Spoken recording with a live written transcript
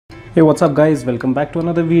Hey, what's up guys, welcome back to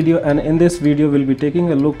another video, and in this video we'll be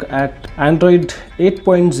taking a look at Android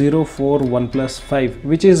 8.0 for OnePlus 5,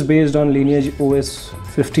 which is based on Lineage OS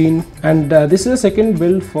 15, and this is a second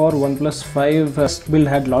build for OnePlus 5. First build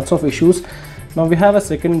had lots of issues. Now we have a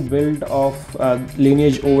second build of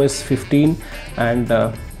Lineage OS 15, and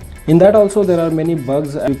in that also there are many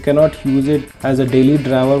bugs. You cannot use it as a daily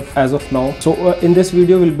driver as of now. So in this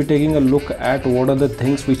video we'll be taking a look at what are the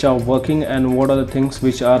things which are working and what are the things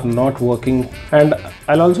which are not working, and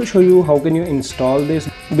I'll also show you how can you install this,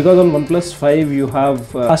 because on OnePlus 5 you have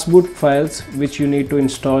Fastboot files which you need to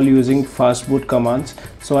install using Fastboot commands.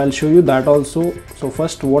 So I'll show you that also. So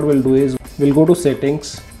first what we'll do is we'll go to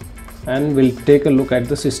settings and we'll take a look at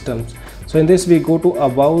the systems. So in this we go to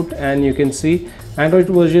about, and you can see Android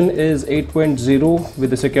version is 8.0 with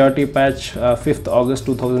the security patch 5th August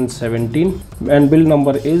 2017, and build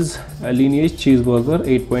number is Lineage Cheeseburger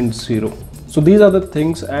 8.0. So these are the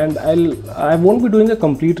things, and I won't be doing a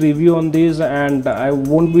complete review on these, and I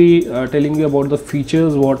won't be telling you about the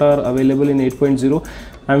features what are available in 8.0.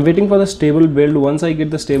 I'm waiting for the stable build. Once I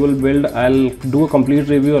get the stable build, I'll do a complete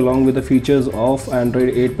review along with the features of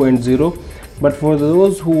Android 8.0. But for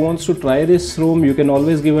those who wants to try this ROM, you can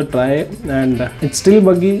always give a try, and it's still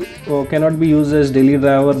buggy or cannot be used as daily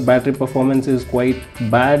driver. Battery performance is quite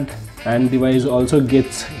bad and device also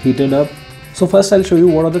gets heated up. So first I'll show you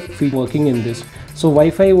what are the features working in this. So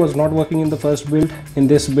Wi-Fi was not working in the first build. In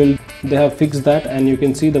this build they have fixed that, and you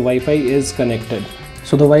can see the Wi-Fi is connected.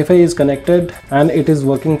 So the Wi-Fi is connected and it is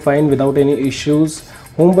working fine without any issues.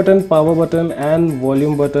 Home button, power button and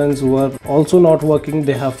volume buttons were also not working.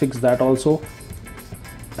 They have fixed that also.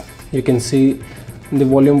 You can see the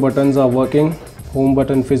volume buttons are working. Home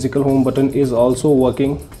button, physical home button is also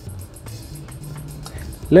working.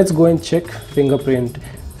 Let's go and check fingerprint.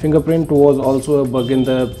 Fingerprint was also a bug in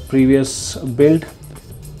the previous build.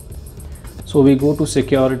 So we go to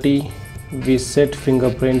security, we set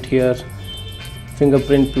fingerprint here.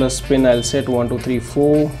 Fingerprint plus pin, I'll set 1 2 3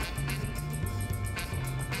 4,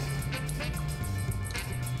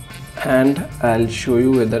 and I'll show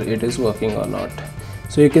you whether it is working or not.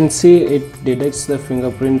 So you can see it detects the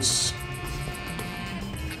fingerprints,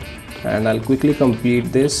 and I'll quickly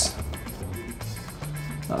complete this.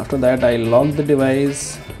 After that I lock the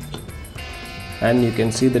device, and you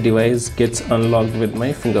can see the device gets unlocked with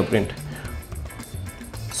my fingerprint.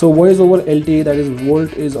 So voice over LTE, that is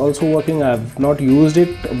Volt, is also working. I have not used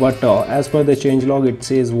it, but as per the changelog it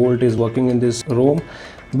says Volt is working in this ROM.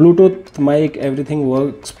 Bluetooth, mic, everything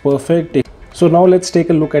works perfect. So now let's take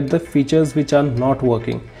a look at the features which are not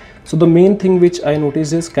working. So the main thing which I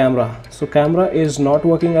noticed is camera. So camera is not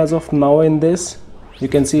working as of now in this. You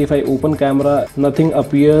can see if I open camera, nothing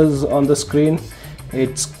appears on the screen.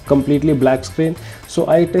 It's completely black screen. So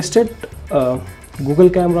I tested Google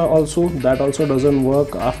camera also, that also doesn't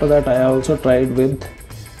work. After that I also tried with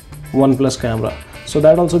OnePlus camera, so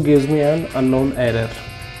that also gives me an unknown error.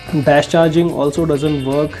 Dash charging also doesn't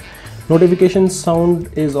work. Notification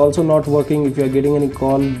sound is also not working. If you are getting any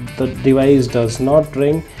call, the device does not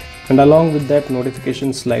ring, and along with that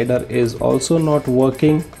notification slider is also not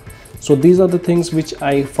working. So these are the things which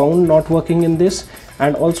I found not working in this.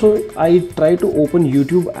 And also I try to open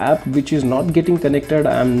YouTube app which is not getting connected.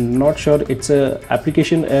 I'm not sure it's a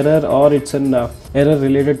application error or it's an error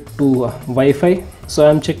related to Wi-Fi. So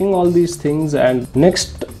I'm checking all these things, and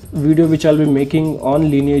next video which I'll be making on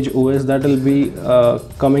Lineage OS, that will be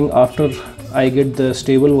coming after I get the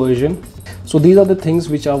stable version. So these are the things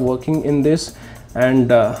which are working in this,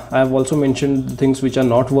 and I have also mentioned the things which are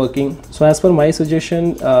not working. So as per my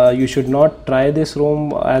suggestion, you should not try this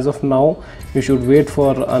ROM as of now. You should wait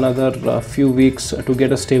for another few weeks to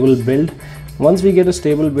get a stable build. Once we get a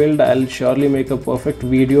stable build, I'll surely make a perfect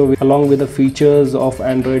video along with the features of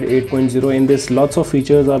Android 8.0. In this lots of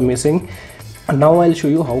features are missing. And now I'll show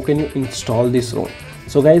you how can you install this ROM.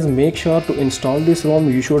 So guys, make sure to install this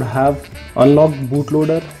ROM. You should have unlocked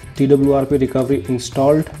bootloader, TWRP recovery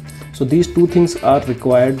installed. So these two things are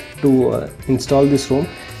required to install this ROM,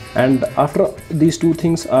 and after these two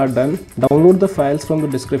things are done, download the files from the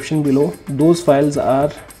description below. Those files are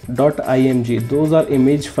 .img, those are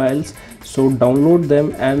image files. So download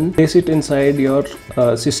them and place it inside your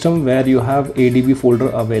system where you have ADB folder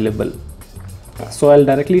available. So I'll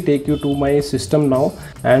directly take you to my system now,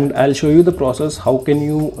 and I'll show you the process how can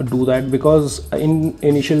you do that, because in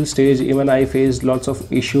initial stage even I faced lots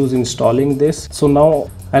of issues installing this. So now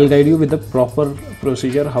I'll guide you with the proper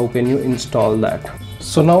procedure how can you install that.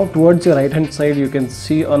 So now towards the right hand side you can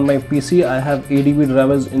see on my PC I have ADB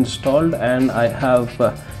drivers installed, and I have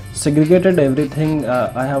segregated everything.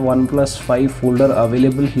 I have OnePlus 5 folder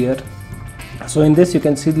available here. So in this you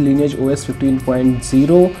can see the Lineage OS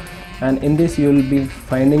 15.0, and in this you will be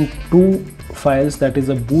finding two files, that is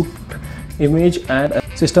a boot image and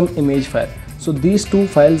a system image file. So these two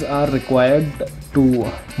files are required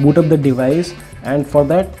to boot up the device, and for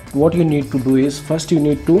that what you need to do is first you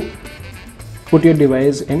need to put your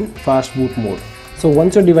device in fast boot mode. So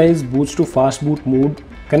once your device boots to fast boot mode,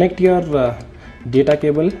 connect your data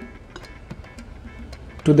cable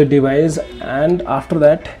to the device, and after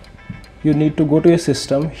that you need to go to your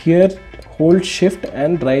system. Here hold shift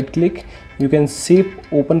and right click, you can see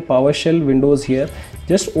open PowerShell windows here.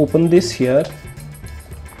 Just open this here,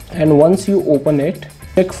 and once you open it,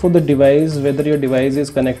 check for the device whether your device is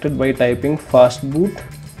connected by typing fastboot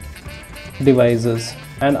devices.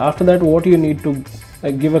 And after that what you need to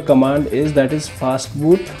give a command is, that is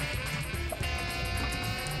fastboot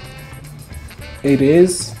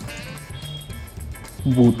erase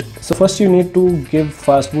boot. So first you need to give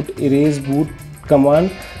fastboot erase boot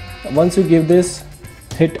command. Once you give this,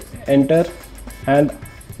 hit enter, and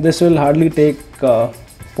this will hardly take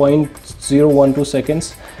 0.012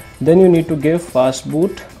 seconds. Then you need to give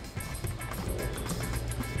fastboot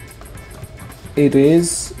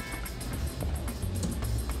erase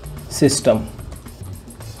system,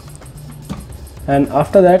 and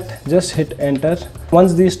after that just hit enter.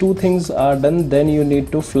 Once these two things are done, then you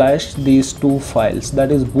need to flash these two files,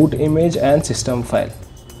 that is boot image and system file.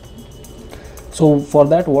 So for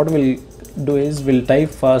that what we'll do is we'll type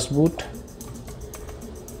fastboot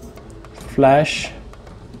flash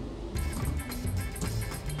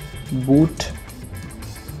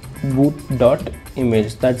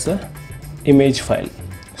boot.image, that's a image file.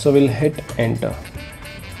 So we'll hit enter.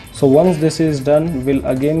 So once this is done, we'll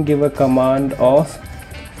again give a command of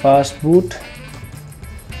fastboot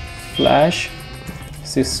flash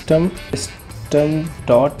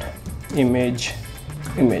system.image.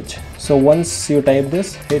 So once you type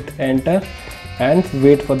this, hit enter and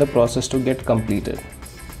wait for the process to get completed.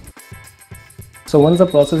 So once the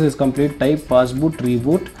process is complete, type fastboot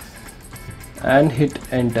reboot and hit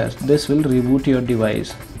enter. This will reboot your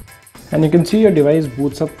device, and you can see your device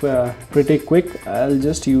boots up pretty quick. I'll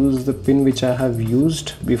just use the pin which I have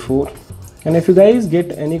used before. And if you guys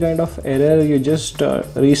get any kind of error, you just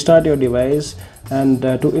restart your device, and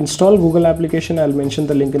to install Google application, I'll mention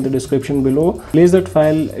the link in the description below. Place that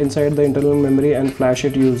file inside the internal memory and flash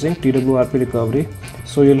it using TWRP recovery,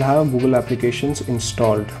 so you'll have Google applications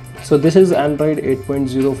installed. So this is Android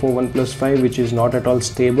 8.0 for OnePlus 5, which is not at all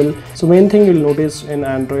stable. So main thing you'll notice in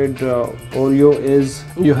Android Oreo is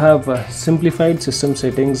you have simplified system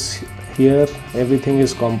settings here. Everything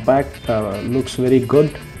is compact, looks very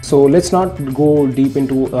good. So let's not go deep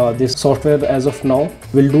into this software as of now.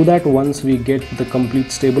 We'll do that once we get the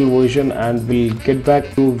complete stable version, and we'll get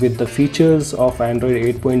back to with the features of Android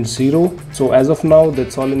 8.0. So as of now,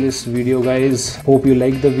 that's all in this video, guys. Hope you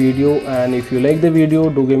like the video, and if you like the video,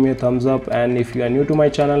 do give me a thumbs up, and if you are new to my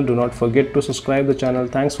channel, do not forget to subscribe the channel.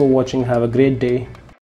 Thanks for watching. Have a great day.